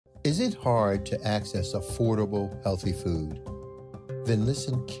Is it hard to access affordable, healthy food? Then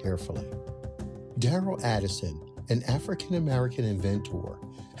listen carefully. Daryl Addison, an African-American inventor,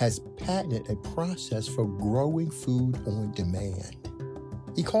 has patented a process for growing food on demand.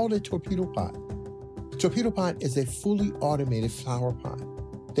 He called it Torpedo Pot. Torpedo Pot is a fully automated flower pot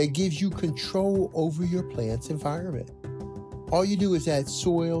that gives you control over your plant's environment. All you do is add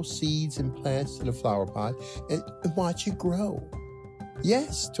soil, seeds, and plants to the flower pot and watch it grow.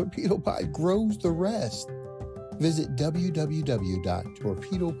 Yes, Torpedo Pot grows the rest. Visit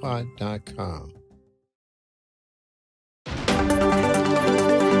www.torpedopot.com.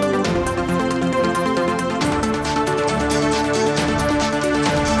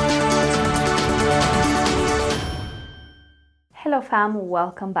 Hello fam,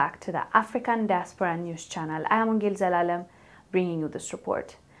 welcome back to the African Diaspora News channel. I am Wongel Zelalem bringing you this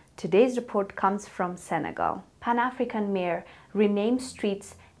report. Today's report comes from Senegal. Pan-African mayor renamed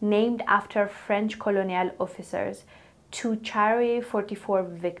streets named after French colonial officers to charity 44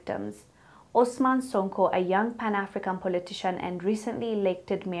 victims. Ousman Sonko, a young Pan-African politician and recently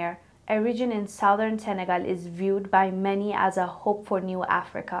elected mayor, a region in southern Senegal, is viewed by many as a hope for new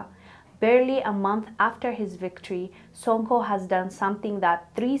Africa. Barely a month after his victory, Sonko has done something that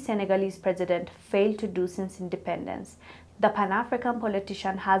 3 Senegalese presidents failed to do since independence. The Pan-African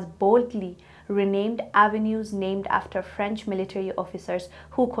politician has boldly renamed avenues named after French military officers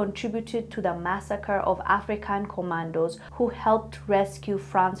who contributed to the massacre of African commandos who helped rescue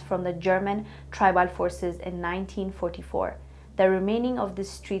France from the German tribal forces in 1944. The remaining of the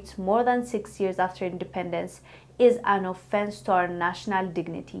streets more than 6 years after independence is an offense to our national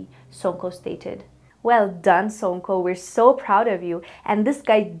dignity, Sonko stated. Well done, Sonko. We're so proud of you. And this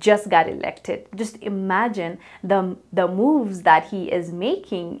guy just got elected. Just imagine the moves that he is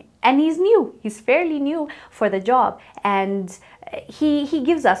making. And he's new. He's fairly new for the job. And he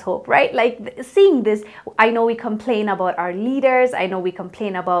gives us hope, right? Like seeing this, I know we complain about our leaders. I know we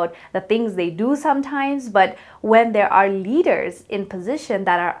complain about the things they do sometimes. But when there are leaders in position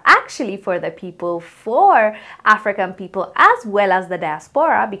that are actually for the people, for African people, as well as the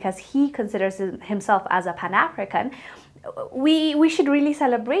diaspora, because he considers himself as a Pan-African, we should really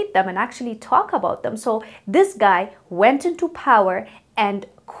celebrate them and actually talk about them. So this guy went into power and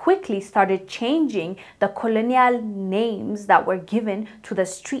quickly started changing the colonial names that were given to the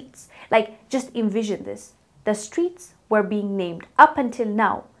streets. Like, just envision this. The streets were being named up until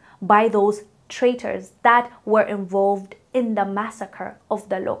now by those traitors that were involved in the massacre of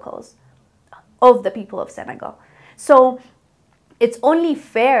the locals, of the people of Senegal. So it's only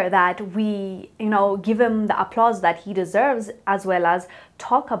fair that we, give him the applause that he deserves, as well as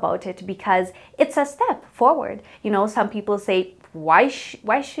talk about it, because it's a step forward. Some people say, why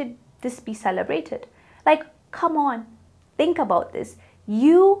should this be celebrated? Like, come on, think about this.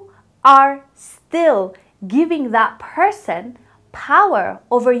 You are still giving that person power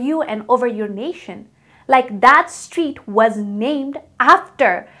over you and over your nation. Like, that street was named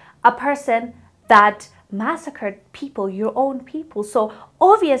after a person that massacred people, your own people. So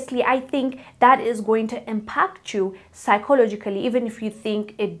obviously, I think that is going to impact you psychologically, even if you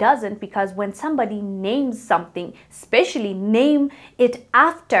think it doesn't, because when somebody names something, especially name it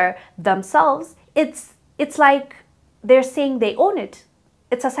after themselves, it's like they're saying they own it.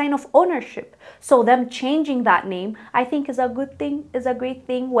 It's a sign of ownership. So them changing that name, I think, is a good thing, is a great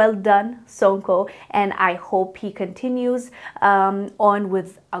thing. Well done, Sonko. And I hope he continues on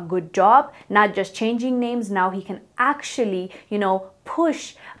with a good job, not just changing names. Now he can actually,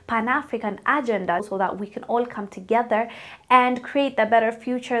 push Pan-African agenda so that we can all come together and create the better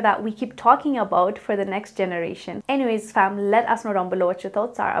future that we keep talking about for the next generation. Anyways, fam, let us know down below what your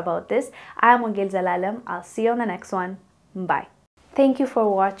thoughts are about this. I am Wongel Zelalem. I'll see you on the next one. Bye. Thank you for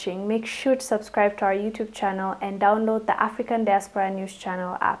watching. Make sure to subscribe to our YouTube channel and download the African Diaspora News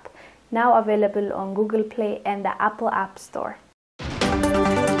Channel app, now available on Google Play and the Apple App Store.